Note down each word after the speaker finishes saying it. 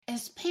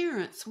As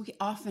parents, we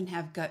often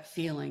have gut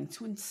feelings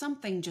when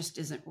something just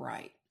isn't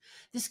right.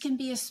 This can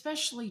be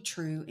especially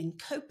true in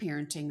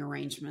co-parenting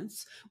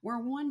arrangements where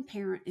one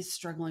parent is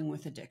struggling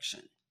with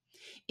addiction.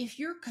 If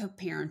you're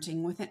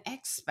co-parenting with an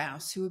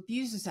ex-spouse who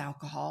abuses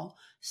alcohol,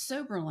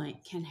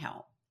 SoberLink can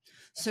help.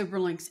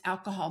 SoberLink's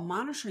alcohol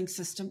monitoring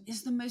system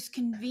is the most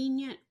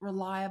convenient,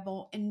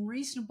 reliable, and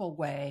reasonable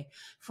way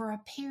for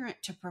a parent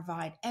to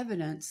provide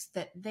evidence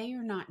that they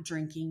are not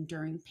drinking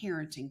during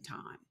parenting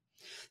time.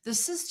 The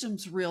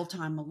system's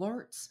real-time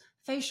alerts,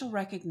 facial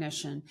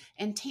recognition,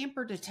 and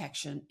tamper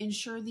detection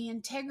ensure the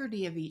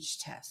integrity of each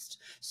test,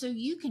 so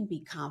you can be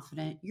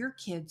confident your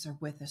kids are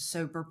with a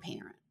sober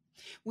parent.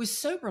 With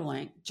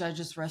SoberLink,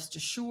 judges rest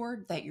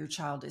assured that your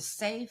child is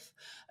safe,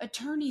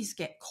 attorneys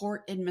get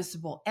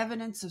court-admissible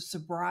evidence of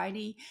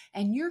sobriety,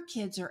 and your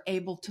kids are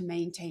able to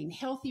maintain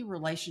healthy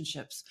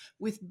relationships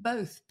with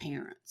both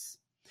parents.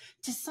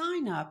 To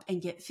sign up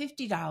and get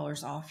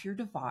 $50 off your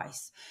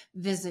device,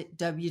 visit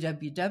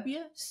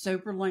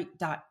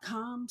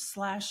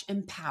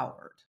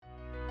www.soberlink.com/empowered.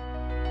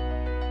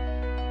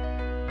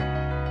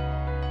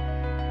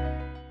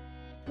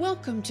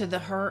 Welcome to the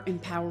Her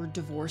Empowered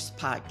Divorce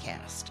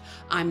Podcast.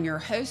 I'm your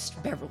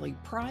host, Beverly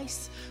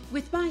Price.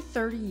 With my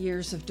 30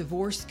 years of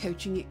divorce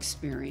coaching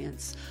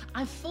experience,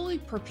 I fully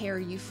prepare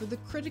you for the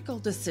critical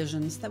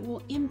decisions that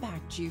will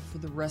impact you for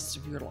the rest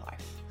of your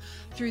life.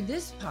 Through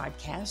this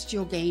podcast,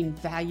 you'll gain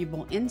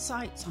valuable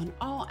insights on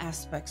all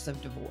aspects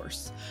of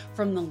divorce,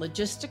 from the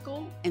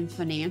logistical and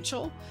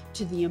financial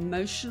to the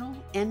emotional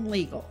and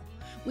legal.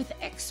 With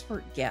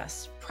expert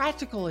guests,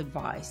 practical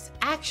advice,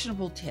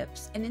 actionable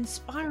tips, and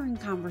inspiring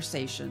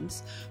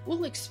conversations,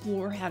 we'll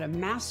explore how to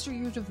master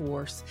your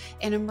divorce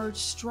and emerge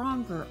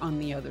stronger on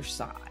the other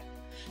side.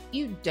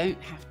 You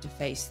don't have to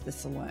face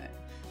this alone.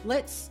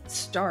 Let's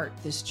start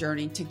this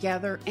journey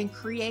together and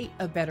create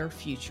a better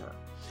future.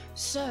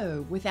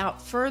 So,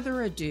 without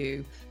further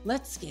ado,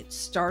 let's get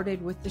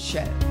started with the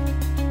show.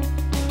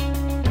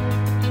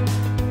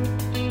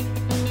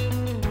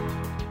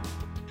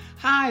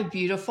 Hi,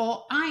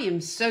 beautiful. I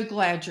am so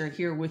glad you're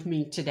here with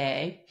me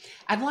today.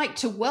 I'd like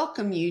to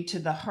welcome you to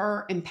the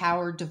Her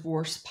Empowered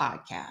Divorce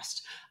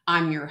Podcast.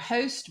 I'm your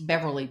host,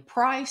 Beverly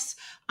Price.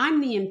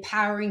 I'm the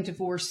empowering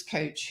divorce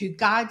coach who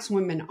guides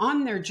women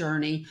on their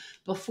journey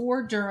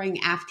before, during,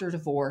 after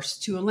divorce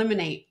to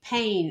eliminate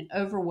pain,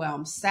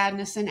 overwhelm,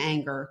 sadness, and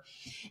anger,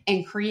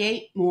 and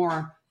create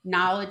more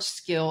knowledge,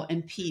 skill,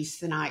 and peace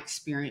than I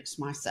experienced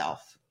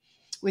myself.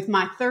 With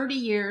my 30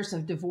 years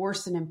of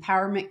divorce and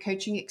empowerment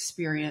coaching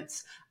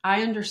experience,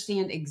 I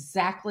understand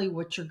exactly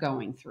what you're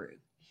going through.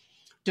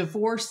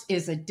 Divorce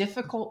is a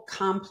difficult,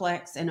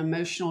 complex, and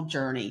emotional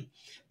journey,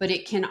 but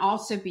it can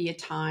also be a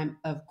time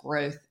of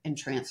growth and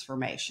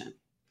transformation.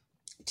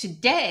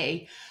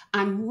 Today,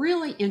 I'm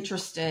really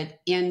interested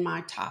in my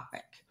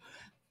topic.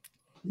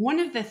 One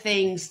of the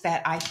things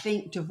that I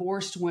think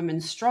divorced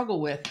women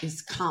struggle with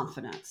is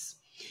confidence.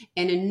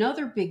 And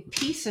another big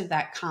piece of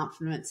that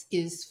confidence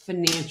is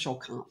financial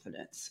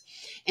confidence.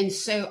 And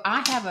so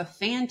I have a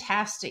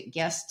fantastic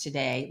guest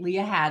today,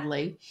 Leah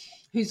Hadley,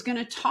 who's going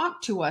to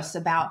talk to us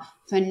about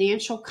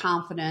financial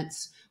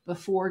confidence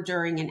before,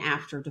 during, and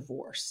after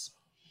divorce.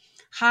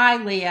 Hi,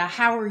 Leah.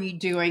 How are you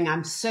doing?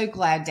 I'm so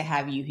glad to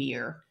have you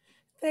here.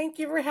 Thank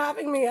you for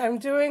having me. I'm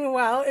doing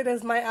well. It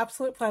is my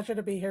absolute pleasure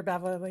to be here,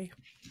 Beverly.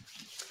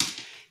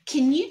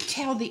 Can you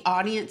tell the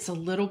audience a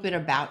little bit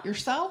about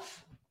yourself?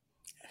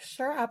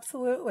 Sure,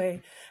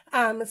 absolutely.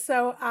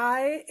 So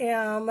I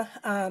am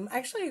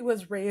actually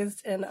was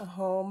raised in a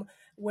home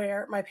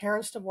where my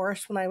parents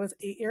divorced when I was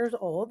 8 years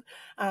old.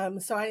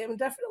 So I am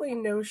definitely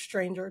no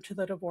stranger to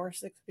the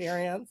divorce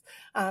experience.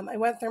 I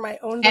went through my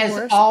own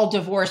divorce. As all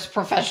divorce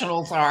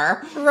professionals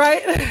are.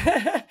 Right.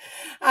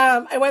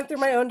 I went through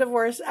my own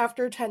divorce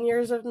after 10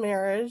 years of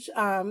marriage,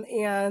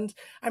 and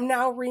I'm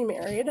now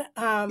remarried.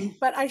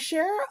 But I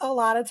share a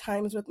lot of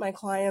times with my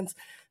clients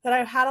that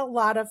I've had a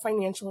lot of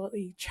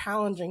financially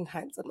challenging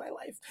times in my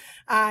life.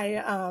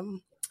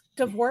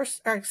 Before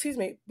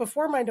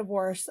my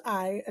divorce,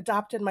 I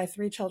adopted my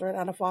 3 children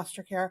out of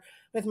foster care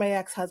with my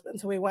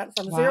ex-husband. So we went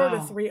from 0 to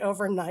 3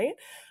 overnight,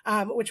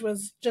 which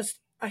was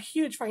just a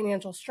huge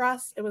financial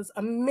stress. It was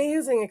an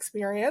amazing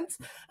experience.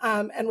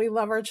 And we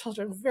love our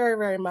children very,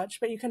 very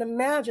much. But you can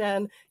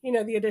imagine,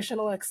 the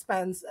additional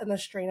expense and the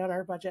strain on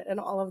our budget and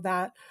all of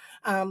that.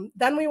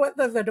 Then we went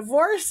through the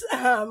divorce,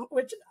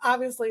 which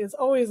obviously is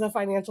always a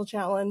financial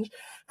challenge.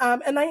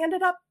 And I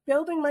ended up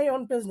building my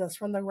own business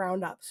from the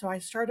ground up. So I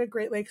started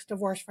Great Lakes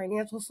Divorce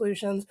Financial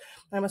Solutions.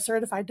 I'm a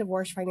certified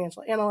divorce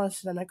financial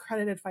analyst and an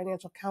accredited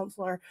financial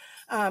counselor.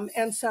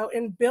 And so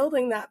in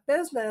building that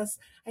business,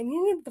 I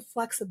needed the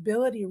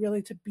flexibility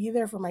really to be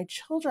there for my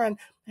children.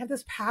 I have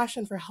this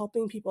passion for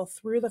helping people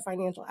through the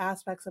financial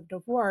aspects of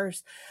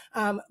divorce.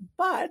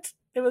 But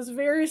it was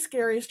very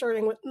scary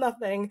starting with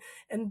nothing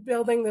and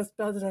building this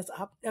business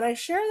up. And I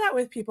share that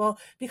with people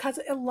because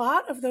a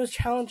lot of those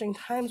challenging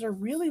times are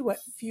really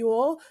what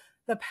fuel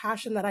the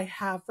passion that I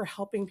have for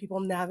helping people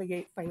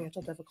navigate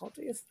financial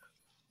difficulties.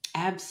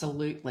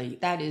 Absolutely.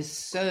 That is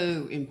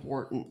so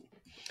important.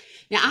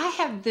 Now, I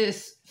have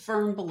this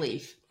firm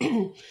belief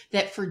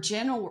that for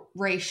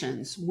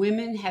generations,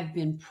 women have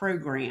been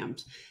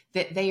programmed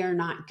that they are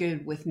not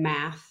good with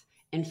math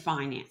and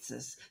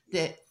finances,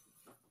 that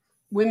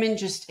women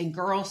just and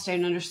girls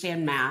don't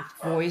understand math,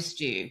 boys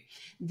do,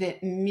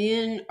 that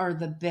men are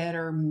the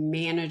better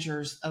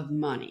managers of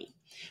money,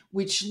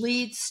 which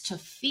leads to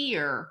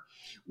fear,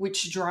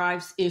 which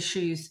drives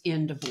issues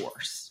in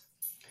divorce.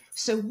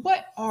 So,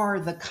 what are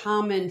the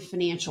common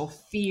financial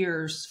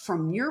fears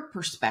from your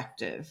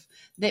perspective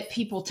that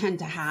people tend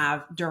to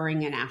have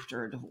during and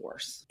after a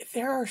divorce?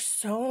 There are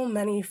so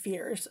many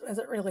fears as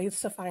it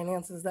relates to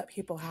finances that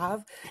people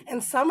have,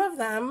 and some of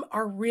them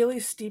are really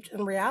steeped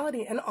in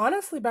reality. And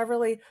honestly,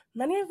 Beverly,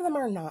 many of them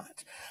are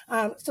not.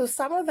 So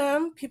some of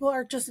them, people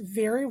are just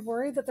very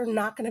worried that they're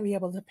not going to be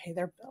able to pay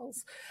their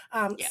bills.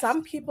 Yes.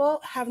 Some people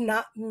have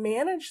not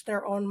managed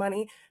their own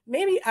money,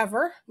 maybe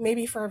ever,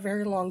 maybe for a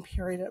very long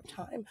period of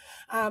time.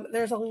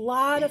 There's a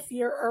lot of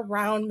fear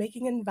around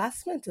making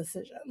investment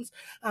decisions.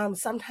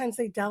 Sometimes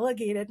they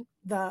delegated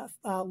the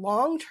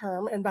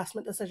long-term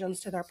investment decisions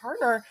to their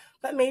partner,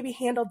 but maybe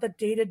handled the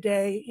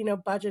day-to-day,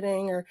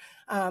 budgeting or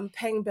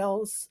paying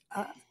bills,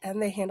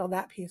 and they handle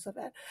that piece of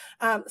it.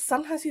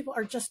 Sometimes people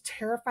are just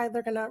terrified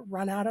they're going to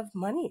run out of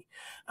money,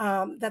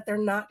 that they're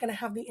not going to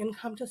have the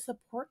income to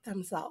support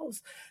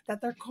themselves,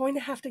 that they're going to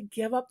have to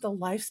give up the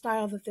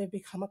lifestyle that they've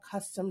become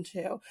accustomed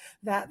to,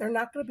 that they're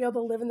not going to be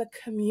able to live in the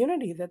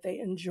community that they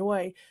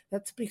enjoy,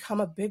 that's become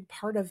a big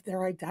part of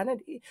their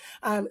identity.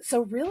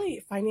 So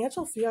really,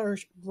 financial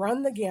fears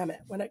run the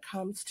gamut when it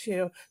comes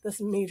to this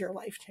major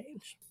life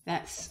change.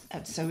 That's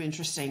so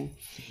interesting.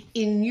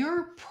 In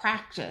your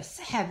practice,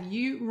 have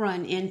you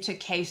run into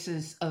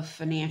cases of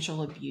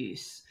financial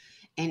abuse?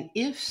 And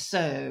if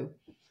so,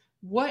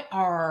 what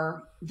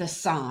are the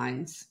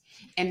signs?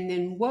 And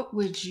then what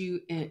would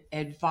you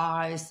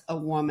advise a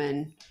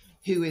woman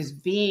who is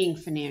being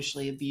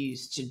financially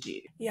abused to do?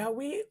 Yeah,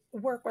 we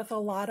work with a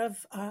lot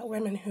of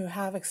women who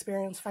have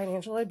experienced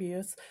financial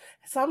abuse.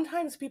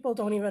 Sometimes people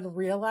don't even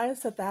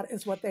realize that that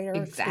is what they are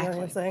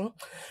experiencing.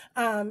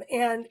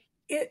 And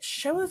it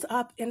shows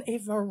up in a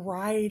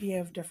variety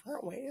of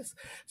different ways.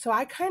 So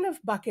I kind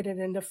of bucket it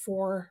into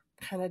four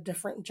kind of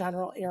different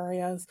general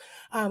areas.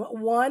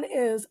 One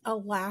is a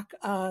lack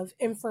of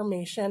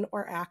information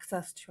or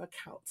access to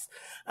accounts.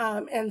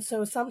 And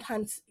so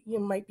sometimes you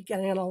might be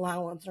getting an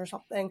allowance or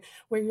something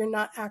where you're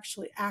not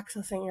actually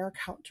accessing your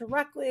account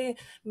directly.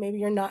 Maybe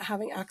you're not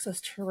having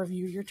access to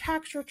review your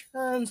tax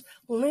returns,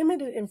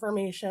 limited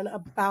information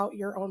about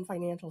your own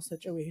financial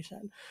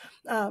situation.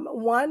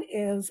 One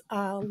is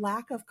a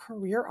lack of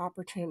career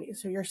opportunities.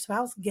 So your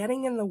spouse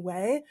getting in the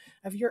way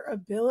of your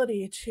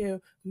ability to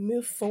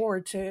move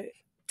forward, to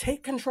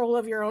take control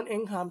of your own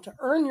income, to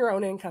earn your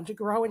own income, to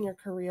grow in your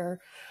career.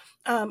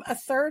 A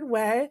third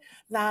way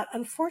that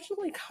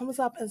unfortunately comes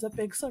up as a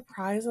big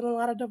surprise in a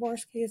lot of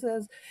divorce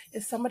cases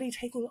is somebody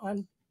taking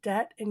on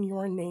debt in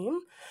your name.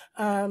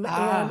 And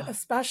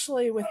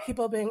especially with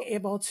people being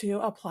able to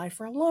apply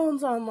for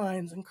loans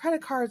online and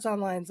credit cards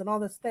online and all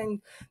this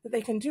thing that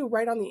they can do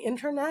right on the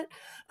internet.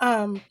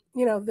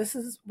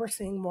 We're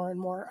seeing more and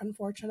more,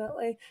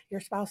 unfortunately.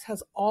 Your spouse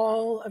has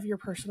all of your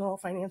personal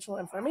financial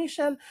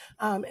information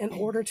in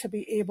order to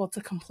be able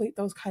to complete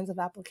those kinds of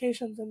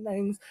applications and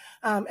things.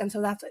 And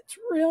so it's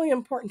really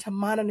important to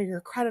monitor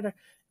your credit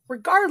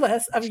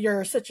regardless of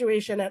your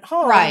situation at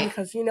home, right?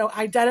 Because,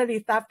 identity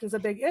theft is a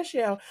big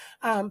issue.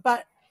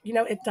 But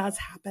it does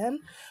happen.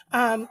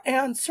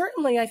 And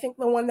certainly I think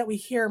the one that we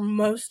hear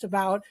most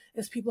about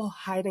is people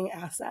hiding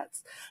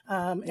assets.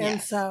 Yes.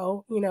 And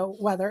so,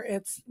 whether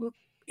it's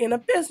in a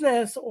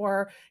business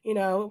or,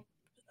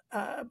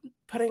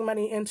 putting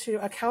money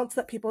into accounts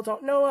that people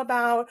don't know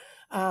about,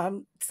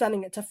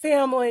 sending it to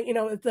family,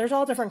 there's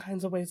all different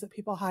kinds of ways that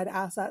people hide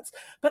assets,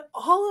 but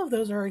all of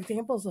those are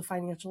examples of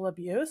financial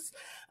abuse.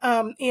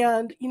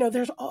 And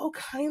there's all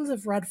kinds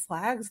of red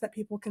flags that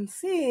people can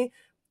see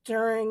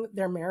during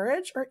their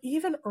marriage or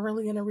even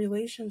early in a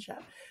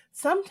relationship.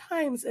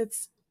 Sometimes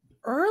it's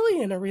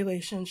early in a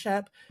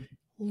relationship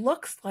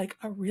looks like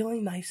a really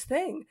nice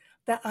thing,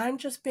 that I'm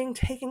just being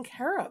taken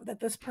care of, that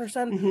this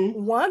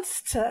person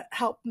wants to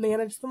help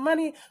manage the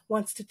money,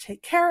 wants to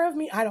take care of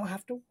me. I don't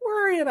have to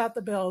worry about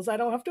the bills. I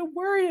don't have to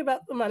worry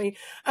about the money.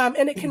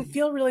 And it can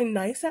feel really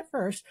nice at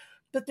first,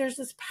 but there's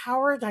this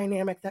power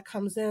dynamic that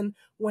comes in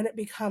when it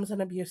becomes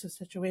an abusive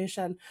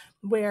situation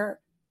where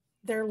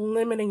they're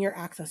limiting your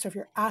access. So if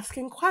you're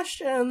asking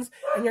questions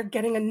and you're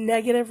getting a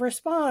negative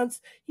response,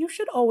 you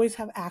should always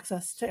have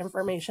access to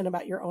information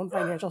about your own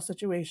financial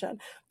situation.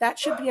 That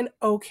should be an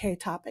okay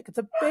topic. It's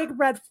a big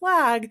red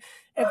flag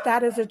if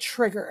that is a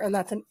trigger and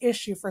that's an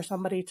issue for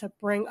somebody to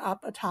bring up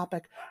a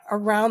topic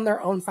around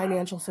their own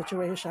financial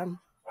situation.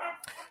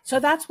 So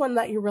that's one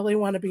that you really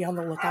want to be on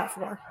the lookout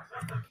for.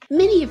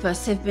 Many of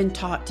us have been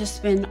taught to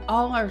spend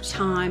all our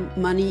time,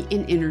 money,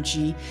 and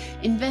energy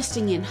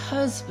investing in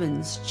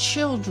husbands,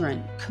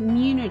 children,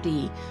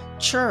 community,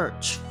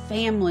 church,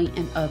 family,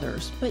 and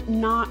others, but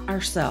not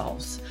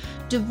ourselves.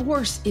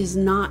 Divorce is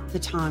not the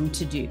time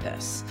to do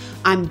this.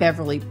 I'm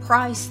Beverly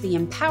Price, the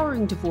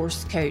empowering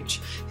divorce coach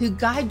who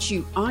guides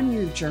you on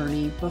your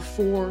journey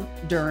before,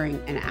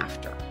 during, and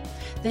after.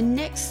 The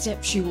next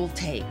steps you will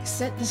take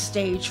set the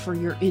stage for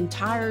your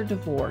entire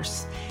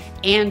divorce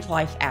and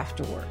life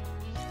afterward.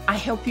 I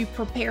help you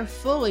prepare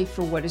fully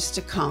for what is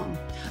to come,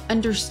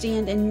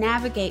 understand and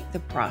navigate the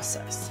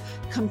process,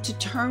 come to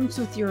terms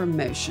with your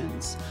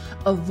emotions,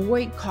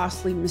 avoid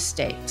costly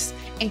mistakes,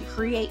 and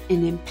create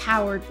an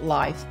empowered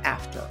life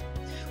after.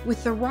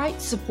 With the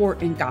right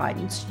support and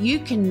guidance, you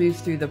can move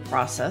through the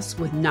process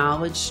with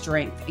knowledge,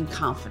 strength, and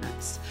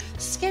confidence.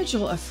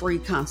 Schedule a free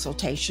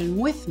consultation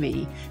with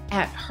me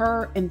at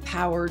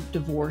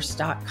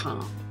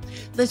herempowereddivorce.com.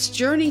 Let's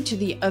journey to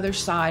the other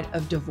side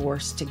of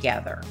divorce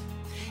together.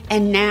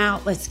 And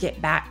now let's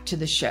get back to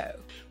the show.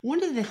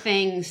 One of the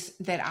things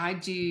that I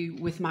do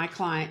with my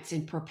clients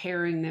in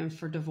preparing them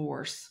for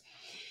divorce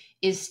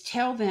is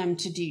tell them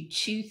to do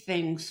two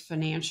things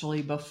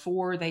financially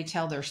before they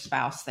tell their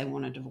spouse they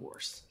want a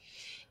divorce.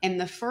 And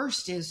the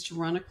first is to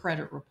run a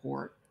credit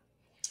report.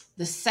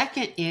 The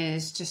second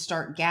is to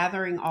start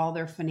gathering all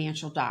their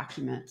financial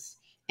documents.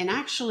 And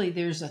actually,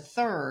 there's a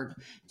third,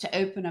 to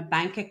open a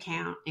bank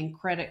account and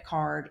credit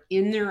card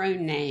in their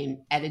own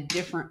name at a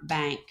different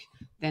bank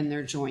than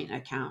their joint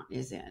account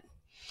is in.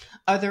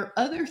 Are there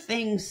other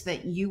things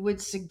that you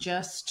would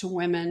suggest to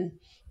women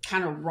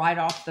kind of right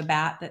off the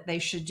bat that they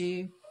should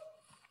do?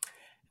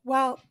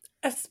 Well,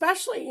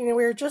 especially, we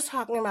were just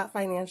talking about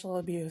financial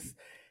abuse.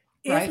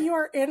 Right. If you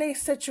are in a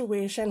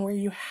situation where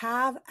you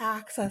have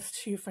access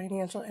to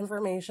financial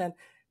information,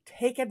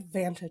 take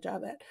advantage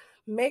of it.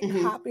 Make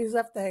copies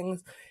of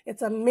things.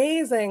 It's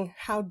amazing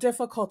how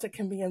difficult it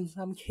can be in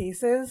some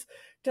cases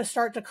to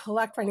start to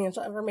collect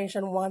financial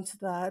information once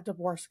the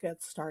divorce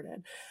gets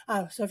started.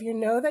 So if you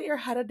know that you're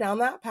headed down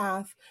that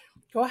path,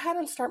 go ahead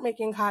and start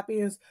making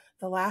copies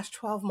the last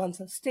 12 months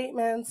of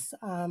statements,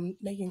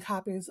 making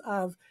copies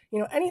of,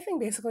 anything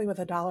basically with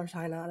a dollar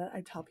sign on it.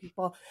 I tell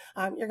people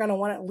you're going to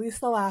want at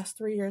least the last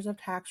 3 years of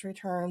tax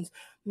returns.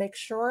 Make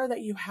sure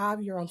that you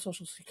have your own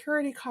social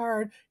security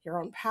card,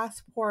 your own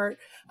passport,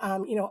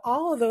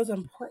 all of those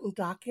important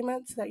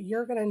documents that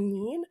you're going to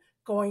need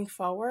going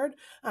forward.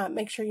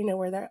 Make sure you know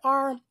where they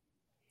are.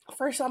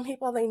 For some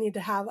people, they need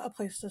to have a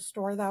place to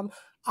store them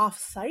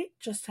off-site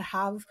just to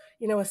have,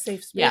 a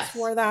safe space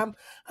for them.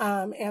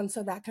 And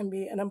so that can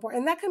be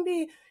that can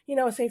be,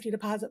 a safety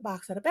deposit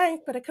box at a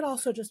bank, but it could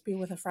also just be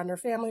with a friend or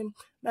family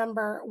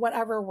member,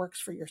 whatever works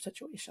for your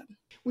situation.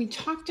 We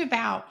talked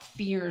about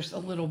fears a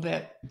little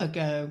bit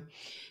ago.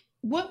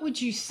 What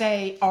would you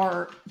say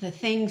are the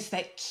things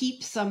that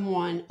keep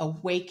someone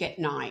awake at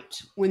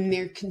night when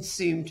they're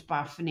consumed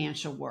by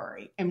financial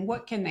worry? And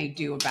what can they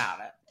do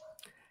about it?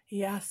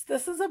 Yes,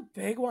 this is a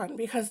big one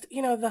because,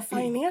 the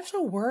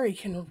financial worry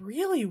can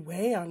really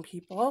weigh on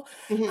people.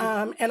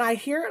 And I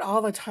hear it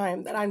all the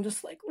time that I'm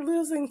just like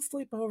losing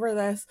sleep over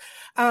this.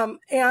 And,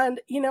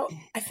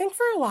 I think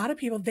for a lot of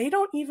people, they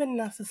don't even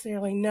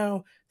necessarily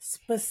know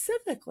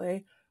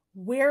specifically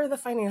where the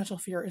financial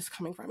fear is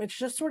coming from. It's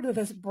just sort of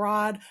this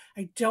broad,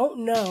 I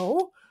don't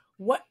know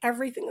what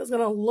everything is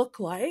going to look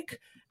like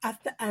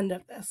at the end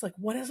of this. Like,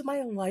 what is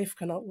my life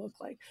going to look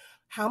like?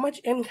 How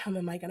much income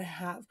am I going to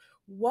have?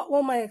 What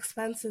will my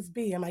expenses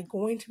be? Am I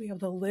going to be able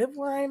to live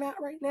where I'm at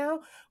right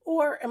now?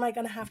 Or am I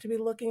going to have to be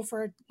looking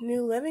for a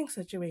new living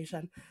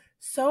situation?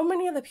 So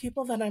many of the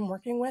people that I'm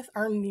working with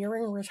are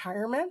nearing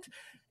retirement.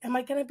 Am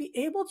I going to be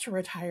able to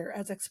retire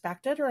as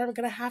expected, or am I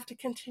going to have to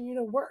continue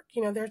to work?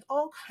 There's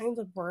all kinds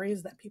of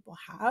worries that people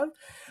have.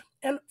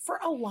 And for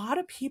a lot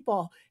of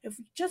people, if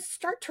you just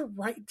start to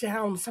write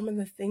down some of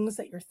the things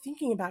that you're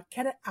thinking about,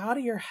 get it out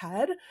of your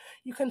head,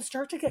 you can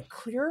start to get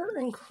clearer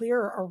and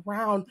clearer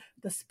around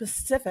the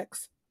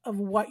specifics of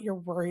what you're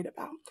worried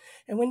about.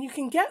 And when you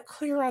can get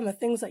clear on the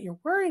things that you're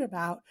worried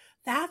about,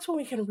 that's when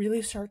we can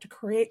really start to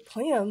create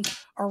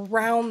plans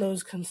around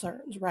those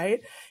concerns,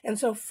 right? And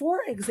so,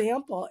 for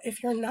example,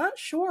 if you're not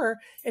sure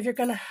if you're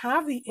going to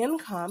have the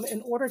income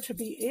in order to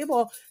be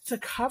able to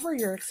cover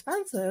your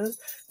expenses,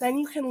 then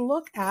you can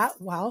look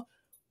at, well,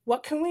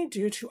 what can we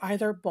do to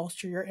either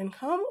bolster your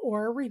income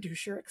or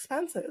reduce your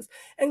expenses?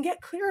 And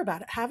get clear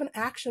about it. Have an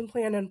action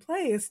plan in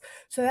place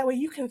so that way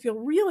you can feel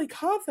really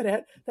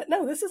confident that,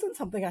 no, this isn't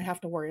something I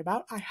have to worry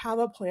about. I have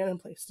a plan in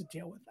place to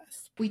deal with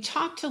this. We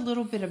talked a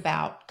little bit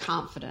about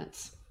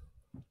confidence.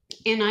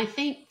 And I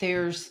think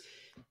there's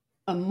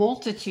a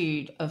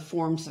multitude of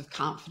forms of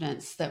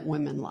confidence that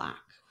women lack.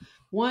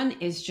 One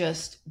is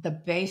just the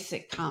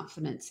basic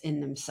confidence in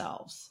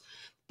themselves.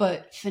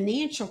 But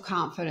financial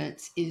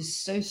confidence is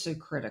so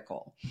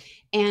critical.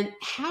 And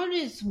how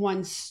does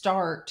one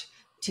start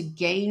to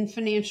gain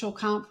financial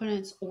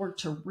confidence or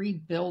to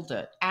rebuild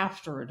it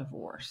after a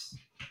divorce?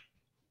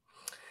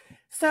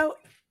 So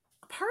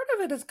part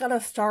of it is going to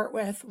start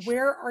with,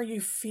 where are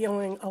you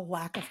feeling a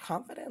lack of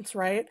confidence,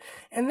 right?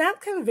 And that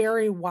can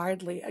vary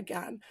widely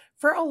again.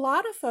 For a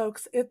lot of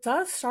folks, it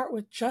does start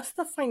with just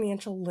the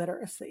financial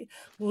literacy,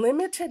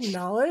 limited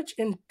knowledge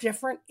in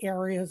different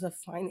areas of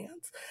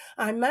finance.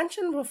 I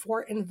mentioned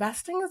before,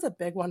 investing is a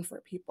big one for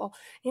people.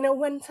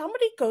 When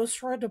somebody goes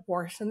through a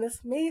divorce, and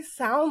this may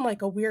sound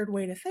like a weird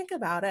way to think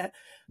about it,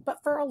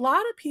 but for a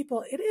lot of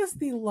people, it is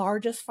the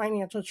largest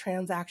financial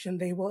transaction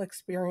they will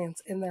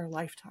experience in their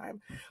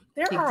lifetime.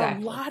 There are a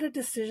lot of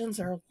decisions,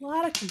 there are a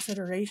lot of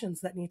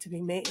considerations that need to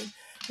be made.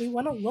 We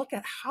want to look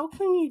at how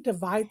can you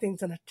divide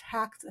things in a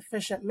tax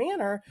efficient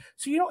manner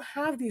so you don't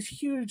have these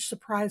huge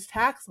surprise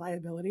tax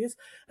liabilities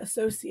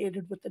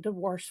associated with the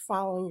divorce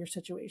following your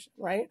situation,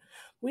 right?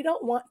 We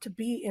don't want to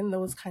be in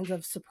those kinds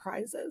of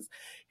surprises.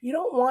 You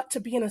don't want to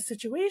be in a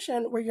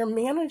situation where you're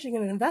managing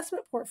an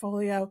investment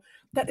portfolio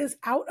that is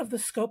out of the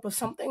scope of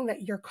something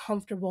that you're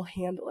comfortable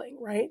handling,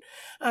 right?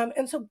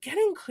 And so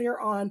getting clear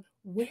on,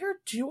 where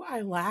do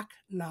I lack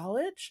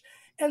knowledge,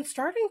 and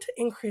starting to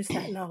increase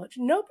that knowledge.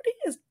 Nobody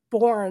is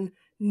born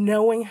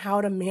knowing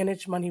how to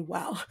manage money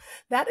well.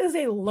 That is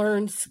a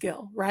learned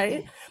skill,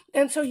 right?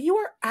 And so you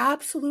are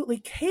absolutely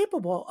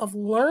capable of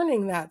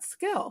learning that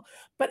skill,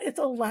 but it's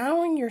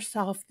allowing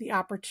yourself the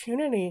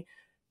opportunity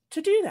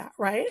to do that,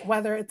 right?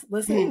 Whether it's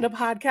listening to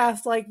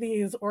podcasts like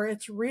these, or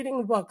it's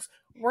reading books,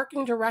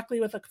 working directly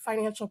with a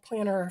financial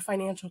planner or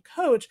financial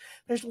coach,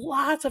 there's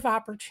lots of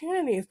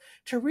opportunities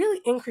to really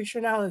increase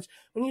your knowledge.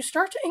 When you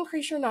start to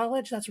increase your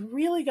knowledge, that's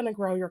really going to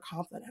grow your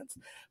confidence.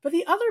 But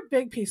the other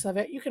big piece of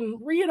it, you can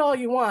read all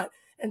you want,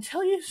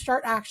 until you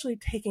start actually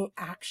taking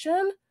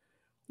action,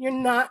 you're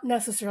not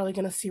necessarily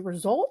going to see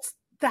results.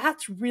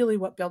 That's really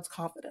what builds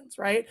confidence,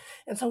 right?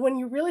 And so when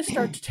you really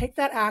start to take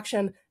that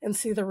action and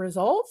see the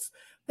results,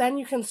 then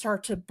you can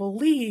start to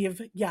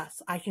believe,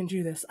 yes, I can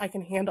do this, I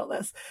can handle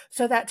this.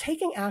 So that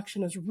taking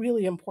action is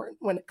really important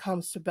when it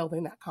comes to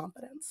building that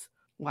confidence.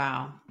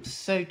 Wow,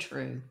 so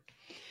true.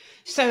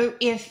 So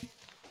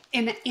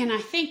and I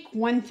think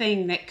one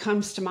thing that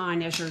comes to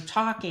mind as you're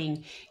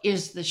talking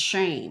is the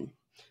shame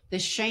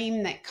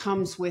that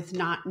comes with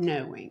not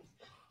knowing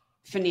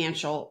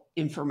financial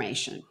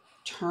information,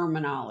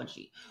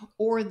 terminology,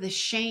 or the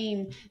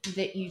shame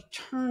that you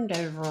turned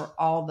over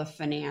all the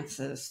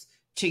finances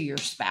to your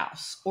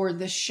spouse, or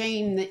the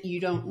shame that you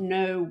don't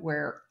know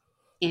where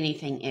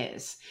anything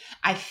is.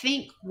 I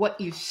think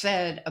what you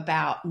said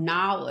about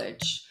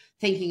knowledge,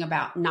 thinking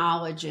about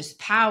knowledge as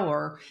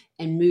power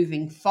and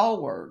moving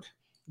forward,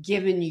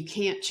 given you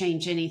can't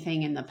change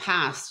anything in the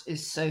past,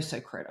 is so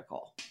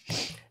critical.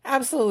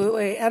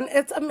 Absolutely. And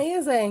it's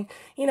amazing.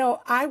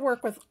 I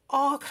work with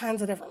all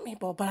kinds of different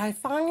people, but I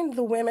find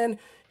the women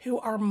who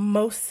are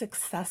most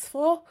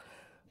successful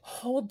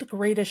hold the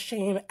greatest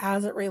shame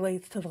as it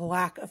relates to the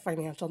lack of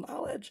financial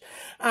knowledge.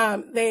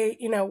 They,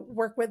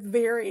 work with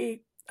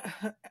very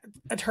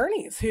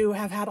attorneys who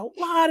have had a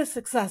lot of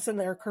success in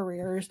their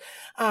careers.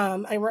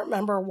 I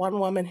remember one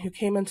woman who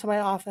came into my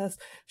office.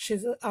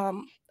 She's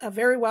a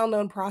very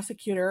well-known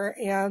prosecutor,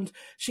 and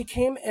she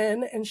came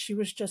in and she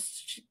was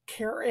just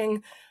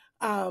carrying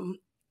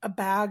a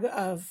bag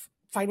of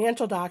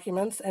financial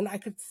documents. And I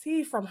could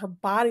see from her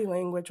body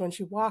language when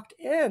she walked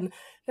in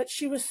that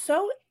she was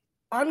so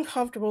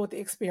uncomfortable with the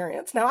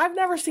experience. Now, I've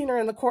never seen her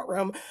in the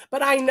courtroom,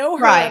 but I know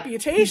her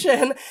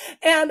reputation,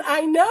 and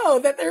I know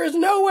that there is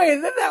no way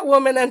that that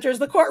woman enters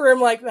the courtroom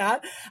like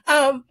that.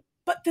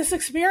 But this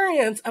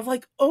experience of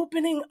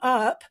opening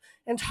up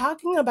and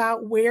talking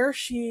about where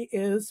she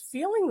is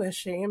feeling this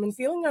shame and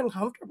feeling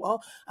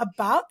uncomfortable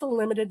about the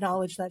limited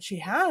knowledge that she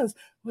has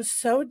was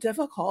so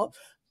difficult.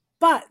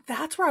 But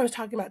that's where I was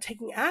talking about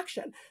taking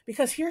action,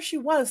 because here she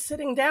was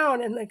sitting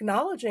down and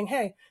acknowledging,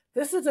 hey,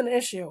 this is an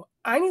issue.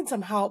 I need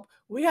some help.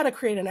 We got to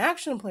create an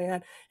action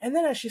plan. And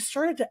then as she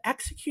started to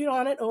execute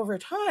on it over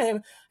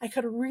time, I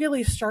could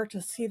really start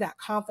to see that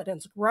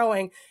confidence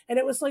growing. And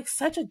it was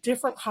such a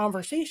different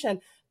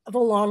conversation the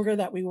longer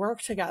that we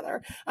work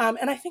together.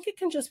 And I think it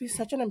can just be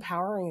such an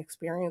empowering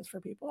experience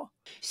for people.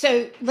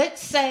 So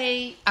let's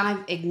say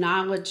I've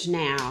acknowledged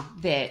now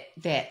that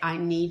I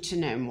need to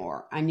know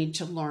more. I need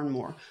to learn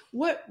more.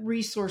 What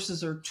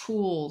resources or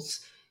tools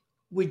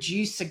would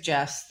you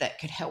suggest that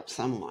could help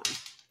someone?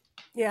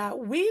 Yeah,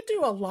 we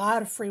do a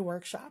lot of free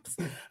workshops.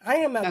 I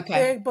am a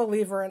big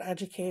believer in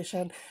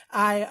education.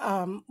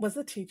 I was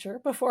a teacher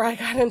before I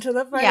got into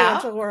the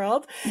financial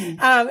world.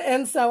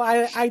 And so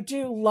I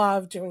do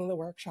love doing the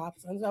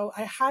workshops. And so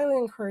I highly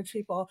encourage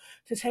people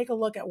to take a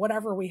look at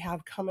whatever we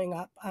have coming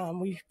up.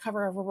 We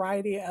cover a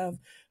variety of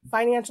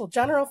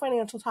general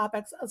financial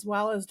topics, as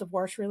well as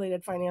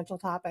divorce-related financial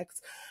topics.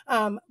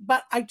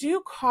 But I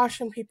do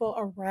caution people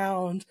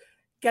around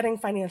getting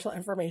financial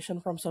information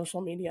from social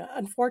media.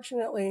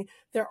 Unfortunately,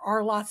 there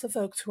are lots of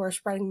folks who are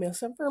spreading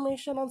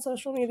misinformation on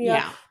social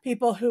media,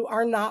 people who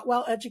are not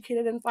well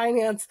educated in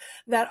finance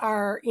that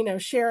are,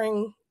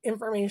 sharing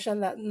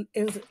information that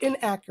is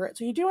inaccurate.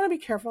 So you do want to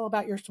be careful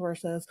about your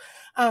sources.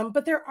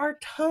 But there are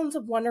tons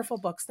of wonderful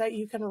books that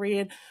you can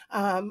read.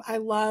 I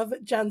love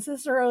Jen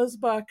Cicero's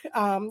book.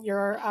 I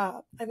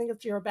think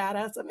it's You're a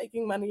Badass at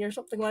Making Money or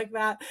something like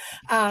that.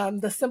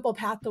 The Simple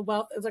Path to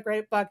Wealth is a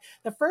great book.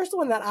 The first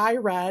one that I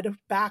read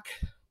back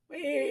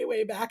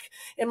way back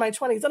in my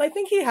 20s, and I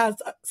think he has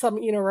some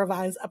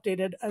revised,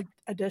 updated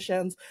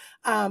editions,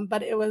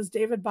 but it was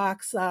David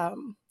Bach's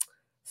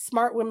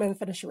Smart Women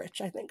Finish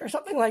Rich, I think, or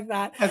something like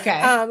that.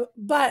 Okay.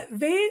 But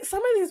some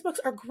of these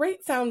books are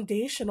great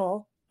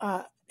foundational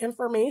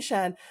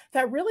information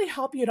that really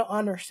help you to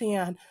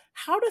understand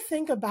how to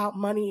think about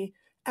money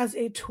as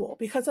a tool,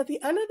 because at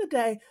the end of the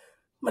day,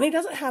 money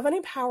doesn't have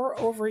any power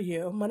over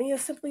you. Money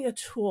is simply a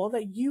tool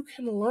that you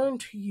can learn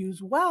to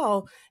use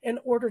well in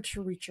order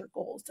to reach your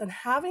goals. And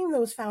having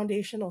those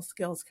foundational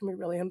skills can be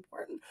really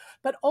important.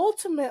 But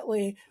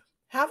ultimately,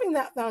 having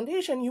that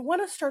foundation, you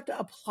want to start to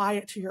apply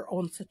it to your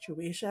own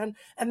situation.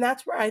 And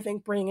that's where I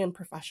think bringing in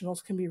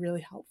professionals can be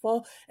really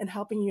helpful in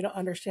helping you to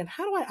understand,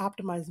 how do I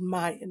optimize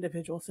my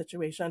individual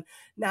situation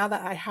now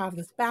that I have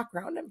this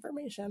background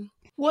information?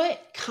 What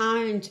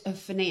kind of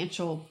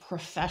financial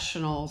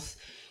professionals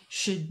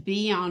should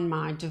be on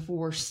my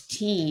divorce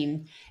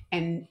team,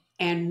 and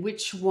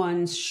which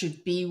ones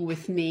should be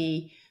with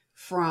me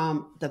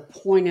from the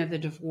point of the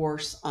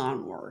divorce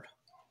onward?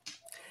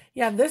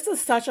 Yeah, this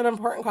is such an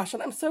important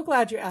question. I'm so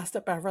glad you asked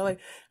it, Beverly.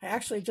 I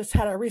actually just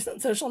had a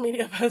recent social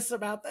media post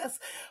about this.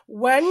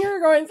 When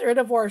you're going through a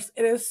divorce,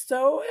 it is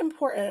so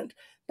important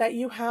that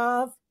you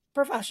have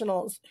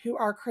professionals who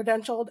are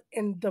credentialed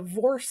in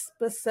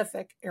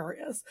divorce-specific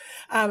areas.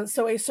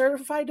 So a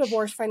certified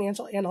divorce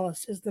financial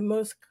analyst is the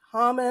most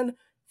common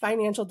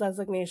financial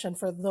designation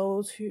for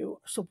those who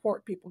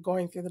support people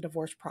going through the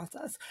divorce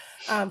process.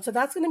 So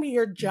that's going to be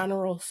your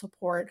general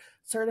support,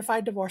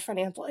 certified divorce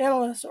financial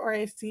analyst, or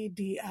a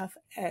CDFA.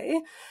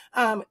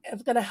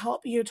 It's going to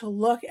help you to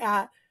look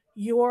at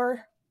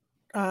your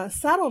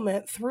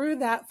settlement through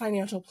that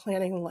financial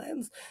planning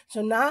lens.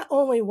 So not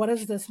only what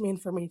does this mean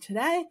for me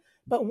today,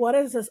 but what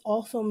does this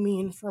also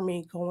mean for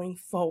me going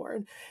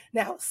forward?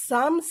 Now,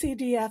 some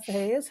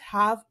CDFAs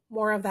have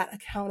more of that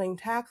accounting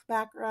tax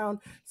background.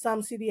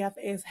 Some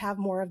CDFAs have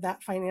more of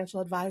that financial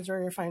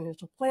advisory or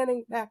financial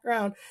planning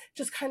background.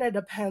 Just kind of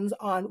depends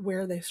on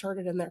where they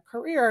started in their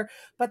career,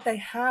 but they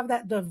have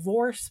that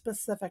divorce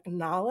specific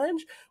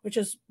knowledge, which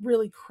is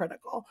really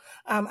critical.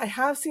 I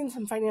have seen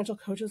some financial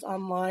coaches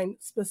online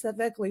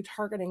specifically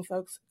targeting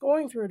folks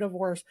going through a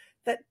divorce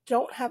that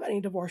don't have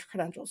any divorce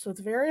credentials. So it's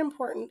very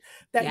important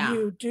that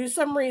you do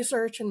some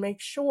research and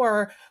make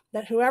sure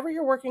that whoever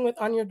you're working with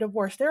on your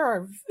divorce, there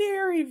are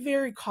very,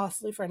 very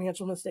costly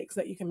financial mistakes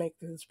that you can make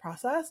through this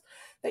process,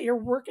 that you're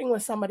working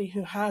with somebody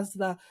who has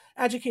the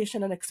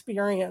education and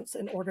experience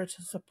in order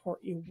to support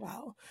you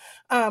well.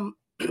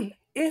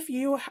 If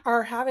you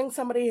are having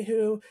somebody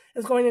who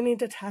is going to need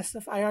to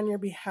testify on your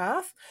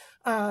behalf,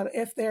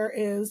 if there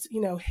is,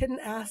 hidden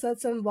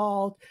assets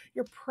involved,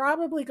 you're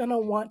probably going to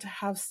want to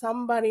have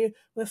somebody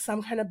with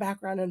some kind of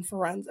background in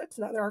forensics.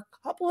 Now, there are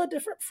a couple of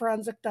different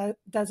forensic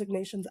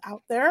designations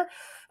out there.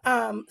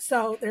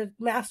 So there's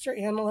Master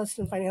Analyst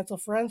in Financial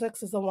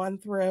Forensics is the one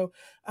through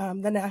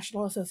the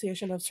National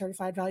Association of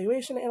Certified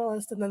Valuation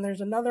Analysts. And then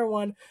there's another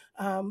one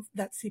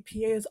that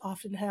CPAs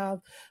often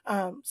have.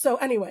 So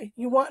anyway,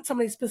 you want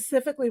somebody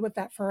specifically with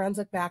that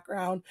forensic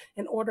background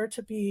in order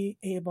to be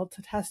able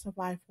to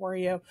testify for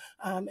you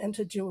and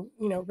to do,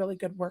 really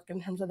good work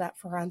in terms of that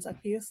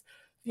forensic piece.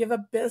 If you have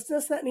a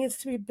business that needs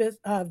to be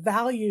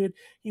valued,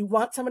 you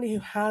want somebody who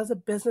has a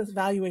business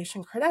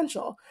valuation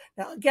credential.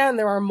 Now, again,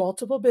 there are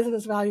multiple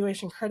business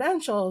valuation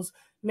credentials.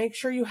 Make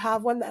sure you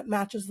have one that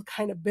matches the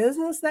kind of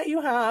business that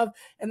you have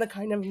and the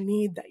kind of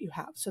need that you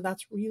have. So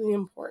that's really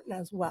important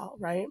as well,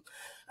 right?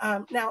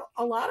 Now,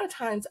 a lot of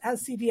times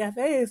as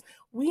CDFAs,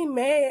 we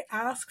may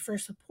ask for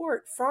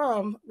support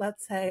from,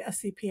 let's say, a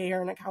CPA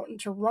or an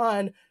accountant to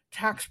run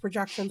tax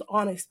projections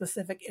on a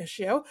specific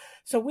issue.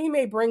 So we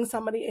may bring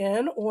somebody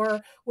in,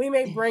 or we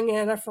may bring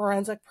in a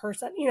forensic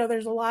person.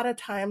 There's a lot of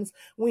times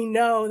we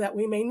know that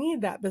we may need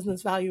that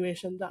business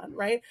valuation done,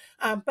 right?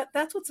 But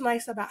that's what's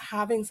nice about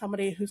having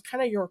somebody who's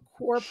kind of your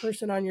core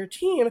person on your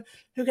team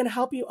who can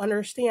help you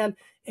understand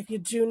if you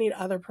do need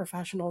other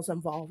professionals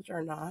involved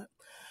or not.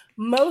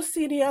 Most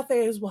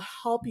CDFAs will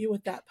help you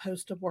with that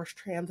post-divorce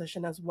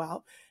transition as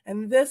well.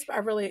 And this,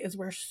 Beverly, is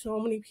where so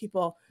many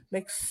people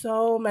make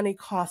so many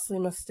costly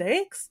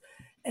mistakes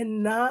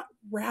and not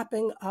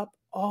wrapping up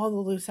all the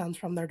loose ends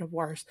from their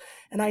divorce.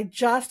 And I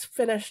just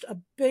finished a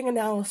big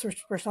analysis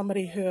for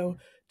somebody who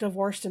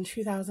divorced in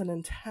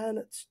 2010.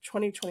 It's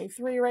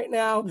 2023 right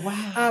now.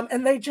 Wow.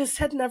 And they just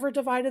had never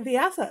divided the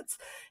assets.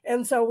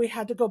 And so we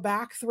had to go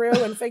back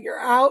through and figure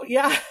out,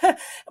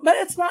 but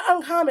it's not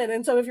uncommon.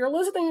 And so if you're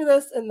listening to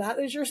this and that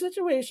is your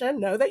situation,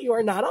 know that you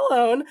are not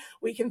alone.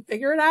 We can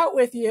figure it out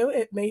with you.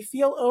 It may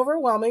feel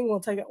overwhelming.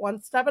 We'll take it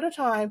one step at a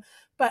time.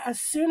 But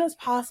as soon as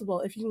possible,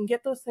 if you can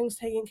get those things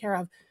taken care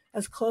of,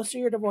 as close to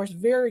your divorce.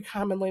 Very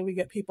commonly, we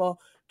get people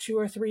 2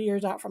 or 3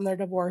 years out from their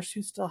divorce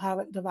who still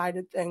haven't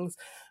divided things.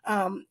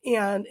 And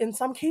in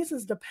some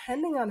cases,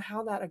 depending on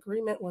how that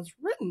agreement was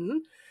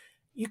written,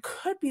 you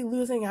could be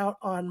losing out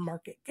on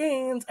market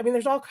gains. I mean,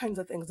 there's all kinds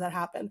of things that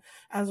happen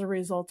as a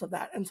result of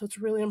that. And so it's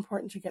really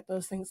important to get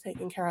those things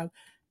taken care of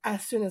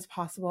as soon as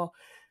possible.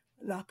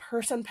 The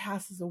person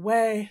passes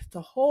away, it's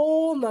a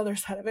whole nother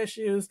set of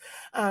issues.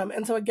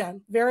 And so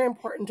again, very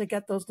important to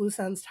get those loose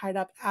ends tied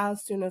up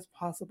as soon as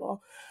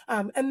possible.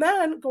 And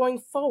then going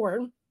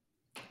forward,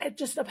 it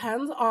just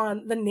depends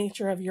on the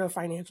nature of your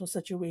financial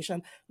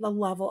situation, the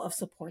level of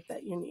support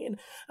that you need.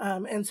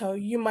 And so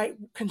you might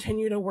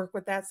continue to work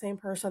with that same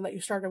person that you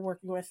started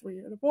working with through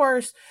your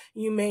divorce.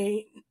 You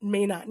may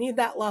not need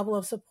that level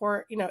of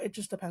support. It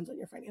just depends on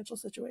your financial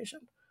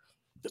situation.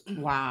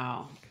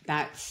 Wow.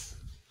 That's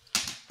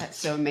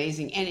so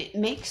amazing. And it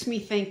makes me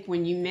think,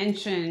 when you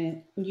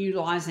mention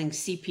utilizing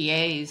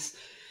CPAs,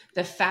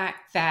 the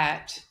fact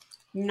that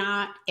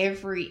not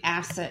every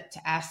asset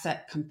to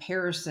asset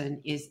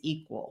comparison is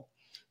equal.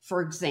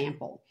 For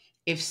example,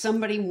 if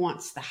somebody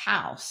wants the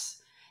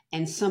house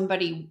and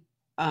somebody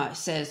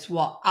says,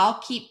 well, I'll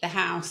keep the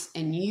house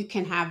and you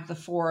can have the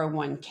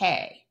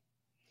 401k,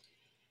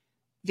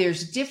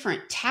 there's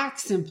different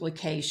tax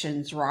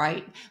implications,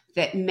 right,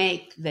 that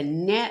make the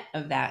net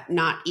of that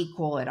not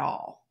equal at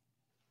all.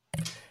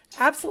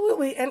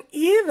 Absolutely. And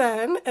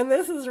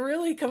this is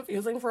really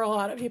confusing for a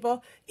lot of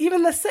people,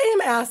 even the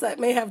same asset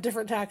may have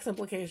different tax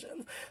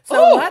implications.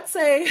 So let's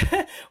say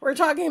we're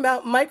talking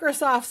about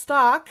Microsoft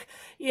stock,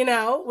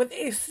 with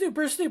a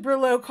super, super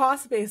low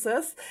cost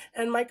basis,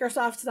 and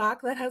Microsoft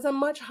stock that has a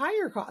much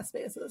higher cost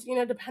basis.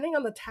 Depending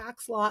on the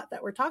tax lot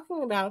that we're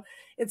talking about,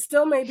 it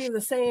still may be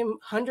the same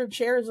 100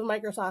 shares of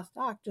Microsoft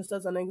stock, just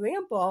as an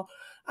example.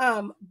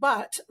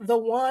 But the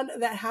one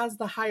that has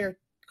the higher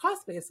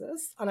cost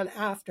basis on an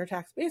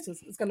after-tax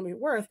basis is going to be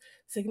worth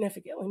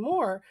significantly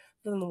more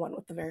than the one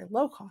with the very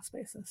low cost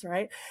basis,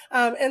 right?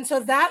 And so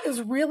that is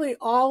really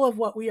all of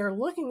what we are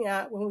looking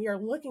at when we are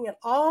looking at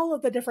all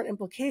of the different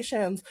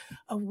implications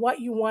of what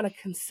you want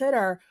to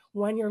consider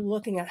when you're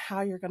looking at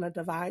how you're going to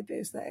divide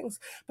these things.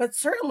 But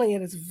certainly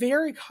it is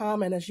very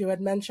common, as you had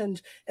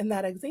mentioned in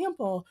that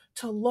example,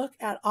 to look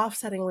at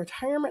offsetting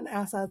retirement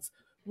assets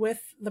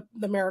with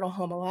the marital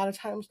home. A lot of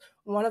times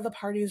one of the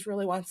parties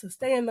really wants to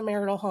stay in the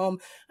marital home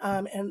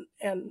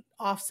and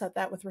offset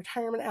that with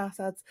retirement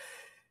assets.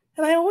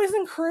 And I always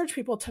encourage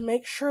people to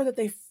make sure that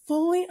they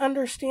fully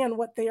understand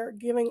what they are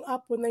giving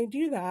up when they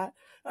do that.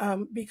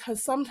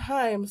 Because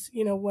sometimes,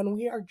 when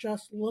we are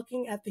just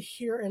looking at the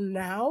here and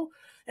now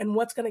and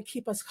what's going to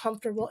keep us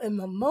comfortable in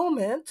the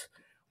moment,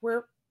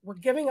 we're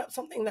giving up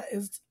something that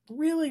is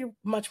really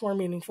much more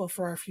meaningful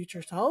for our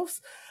future selves,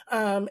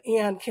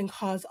 and can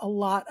cause a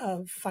lot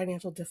of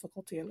financial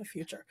difficulty in the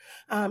future.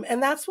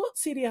 And that's what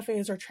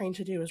CDFAs are trained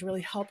to do, is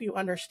really help you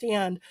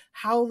understand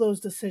how those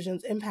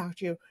decisions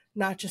impact you,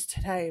 not just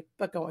today,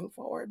 but going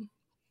forward.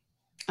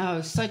 Oh,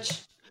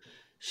 such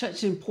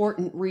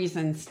important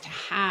reasons to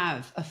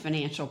have a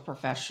financial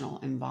professional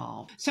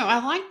involved. So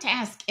I like to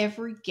ask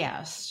every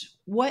guest,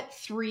 what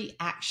 3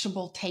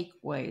 actionable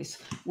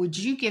takeaways would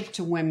you give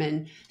to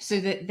women so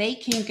that they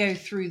can go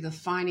through the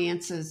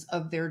finances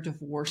of their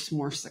divorce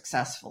more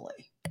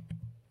successfully?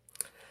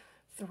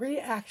 3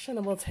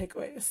 actionable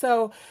takeaways.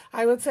 So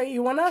I would say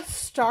you want to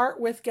start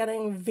with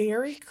getting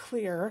very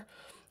clear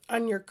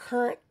on your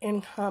current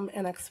income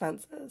and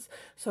expenses.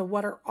 So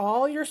what are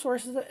all your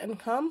sources of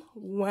income?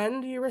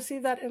 When do you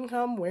receive that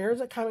income? Where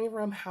is it coming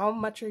from? How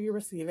much are you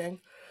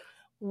receiving?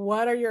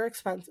 What are your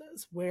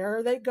expenses? Where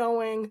are they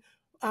going?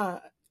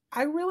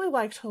 I really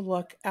like to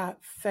look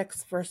at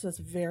fixed versus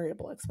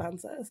variable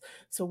expenses.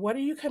 So what are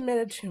you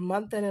committed to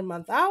month in and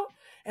month out?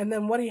 And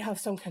then what do you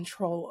have some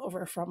control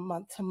over from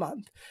month to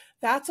month?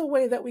 That's a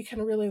way that we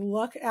can really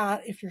look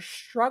at, if you're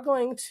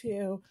struggling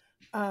to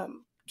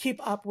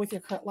keep up with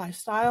your current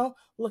lifestyle,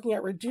 looking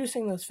at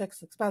reducing those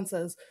fixed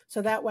expenses.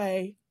 So that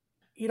way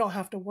you don't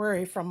have to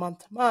worry from month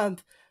to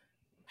month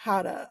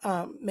how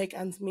to make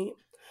ends meet.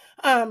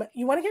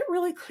 You want to get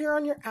really clear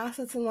on your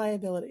assets and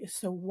liabilities.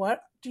 So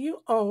what do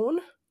you own?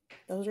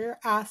 Those are your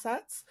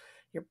assets,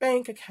 your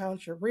bank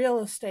accounts, your real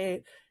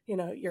estate,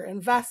 your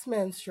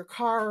investments, your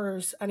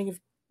cars, any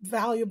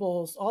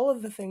valuables, all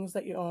of the things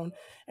that you own.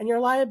 And your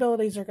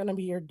liabilities are going to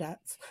be your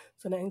debts.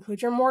 So that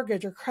includes your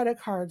mortgage, your credit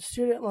cards,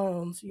 student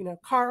loans,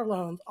 car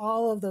loans,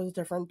 all of those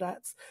different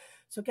debts.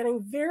 So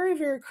getting very,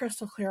 very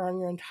crystal clear on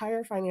your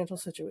entire financial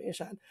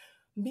situation.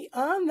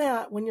 Beyond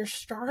that, when you're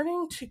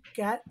starting to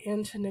get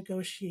into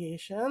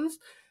negotiations,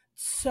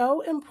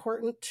 so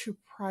important to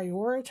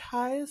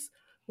prioritize,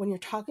 when you're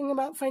talking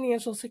about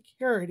financial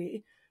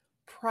security,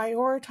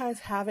 prioritize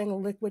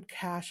having liquid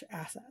cash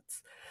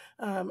assets.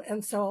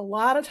 And so a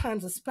lot of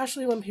times,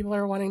 especially when people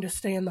are wanting to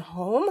stay in the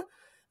home,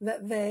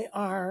 that they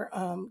are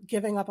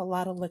giving up a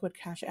lot of liquid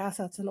cash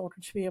assets in order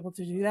to be able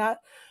to do that.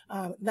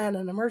 Then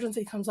an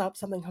emergency comes up,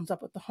 something comes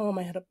up with the home.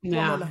 I had a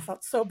woman, I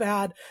felt so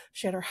bad.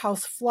 She had her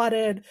house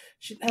flooded.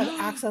 She didn't have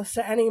access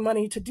to any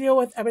money to deal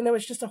with. I mean, it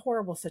was just a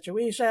horrible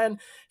situation.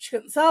 She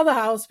couldn't sell the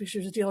house because she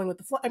was dealing with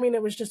the flood. I mean,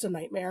 it was just a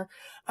nightmare.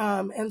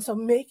 And so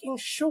making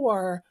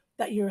sure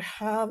that you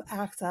have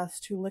access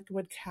to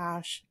liquid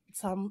cash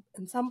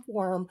in some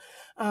form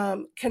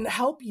can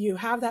help you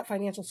have that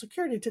financial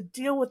security to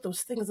deal with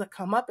those things that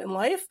come up in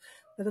life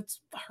that it's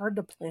hard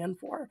to plan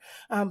for.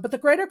 But the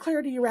greater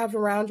clarity you have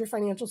around your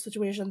financial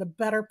situation, the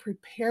better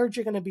prepared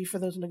you're going to be for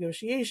those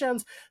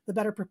negotiations, the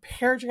better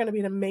prepared you're going to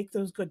be to make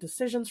those good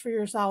decisions for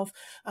yourself.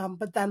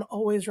 But then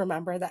always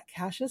remember that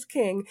cash is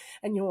king,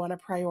 and you want to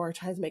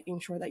prioritize making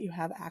sure that you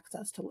have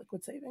access to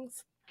liquid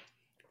savings.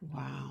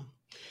 Wow.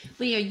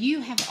 Leah, you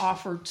have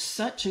offered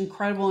such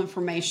incredible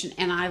information,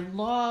 and I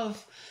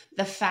love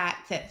the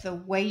fact that the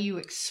way you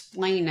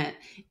explain it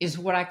is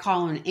what I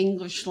call an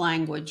English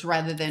language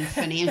rather than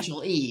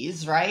financial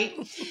ease, right?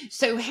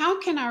 So how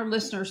can our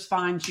listeners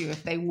find you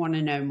if they want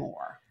to know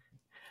more?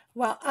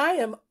 Well, I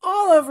am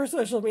all over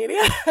social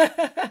media,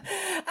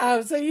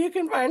 so you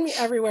can find me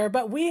everywhere,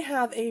 but we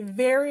have a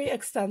very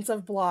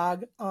extensive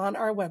blog on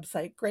our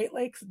website,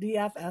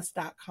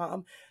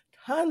 greatlakesdfs.com.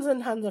 Tons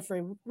and tons of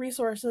free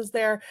resources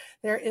there.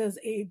 There is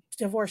a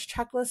divorce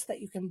checklist that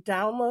you can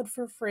download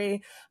for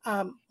free.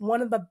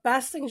 One of the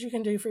best things you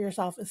can do for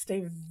yourself is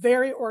stay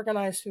very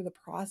organized through the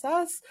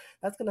process.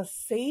 That's going to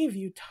save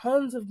you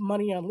tons of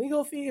money on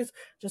legal fees,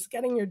 just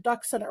getting your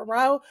ducks in a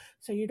row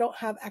so you don't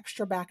have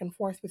extra back and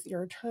forth with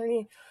your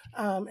attorney.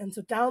 And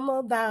so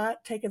download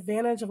that, take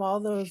advantage of all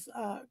those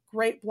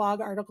great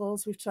blog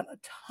articles. We've spent a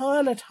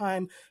ton of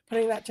time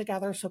putting that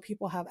together so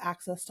people have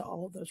access to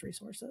all of those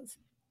resources.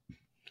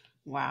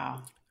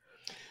 Wow.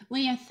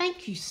 Leah,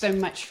 thank you so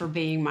much for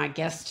being my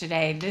guest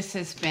today. This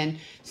has been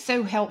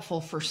so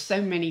helpful for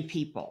so many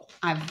people.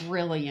 I've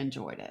really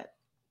enjoyed it.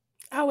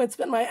 Oh, it's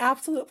been my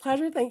absolute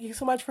pleasure. Thank you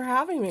so much for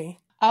having me.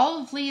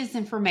 All of Leah's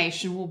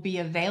information will be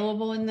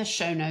available in the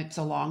show notes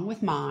along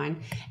with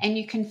mine, and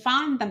you can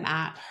find them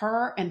at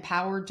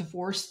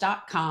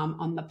herempowereddivorce.com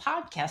on the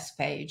podcast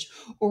page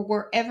or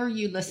wherever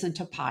you listen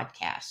to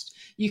podcasts.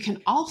 You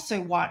can also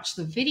watch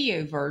the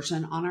video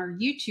version on our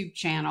YouTube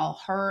channel,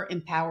 Her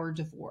Empowered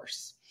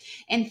Divorce.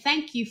 And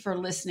thank you for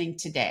listening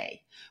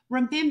today.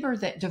 Remember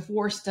that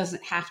divorce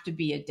doesn't have to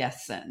be a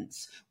death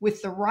sentence.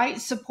 With the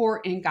right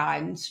support and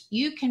guidance,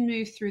 you can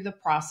move through the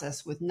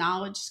process with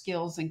knowledge,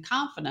 skills, and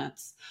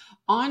confidence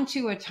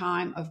onto a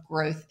time of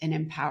growth and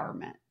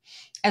empowerment.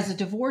 As a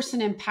divorce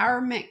and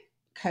empowerment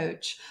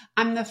coach,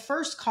 I'm the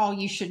first call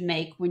you should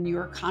make when you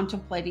are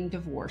contemplating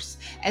divorce,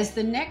 as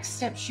the next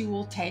steps you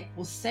will take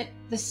will set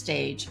the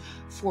stage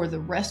for the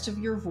rest of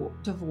your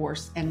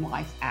divorce and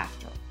life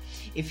after.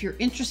 If you're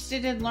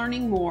interested in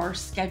learning more,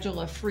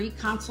 schedule a free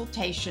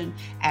consultation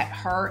at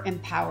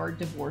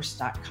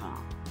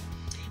herempowereddivorce.com.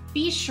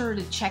 Be sure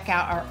to check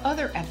out our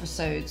other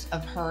episodes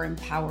of Her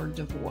Empowered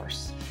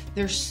Divorce.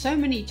 There's so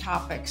many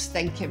topics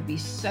that can be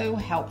so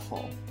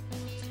helpful.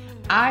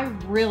 I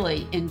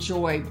really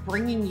enjoy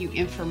bringing you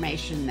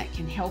information that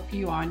can help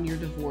you on your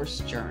divorce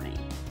journey.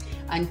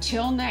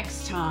 Until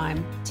next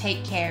time,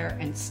 take care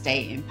and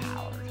stay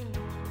empowered.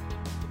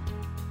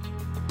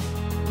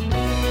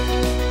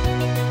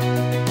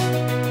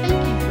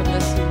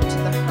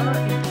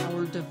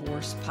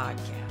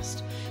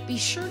 Podcast. Be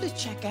sure to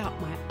check out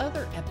my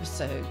other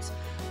episodes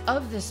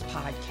of this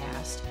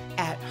podcast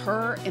at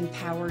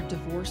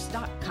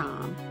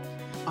herempowereddivorce.com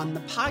on the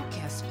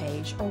podcast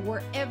page or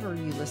wherever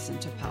you listen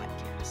to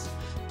podcasts.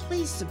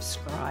 Please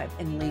subscribe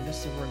and leave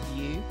us a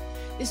review.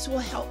 This will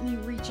help me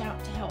reach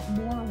out to help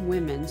more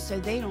women so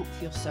they don't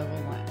feel so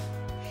alone.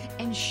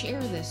 And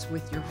share this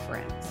with your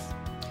friends.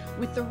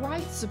 With the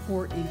right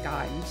support and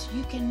guidance,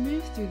 you can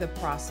move through the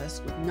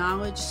process with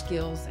knowledge,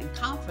 skills, and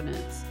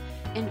confidence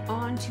and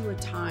on to a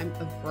time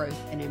of growth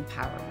and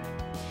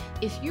empowerment.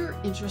 If you're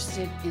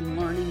interested in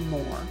learning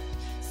more,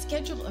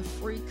 schedule a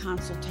free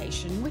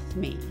consultation with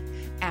me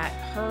at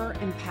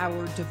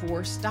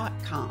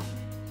herempowereddivorce.com.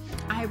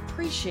 I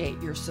appreciate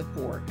your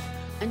support.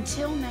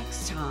 Until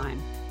next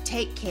time,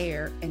 take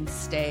care and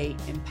stay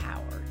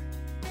empowered.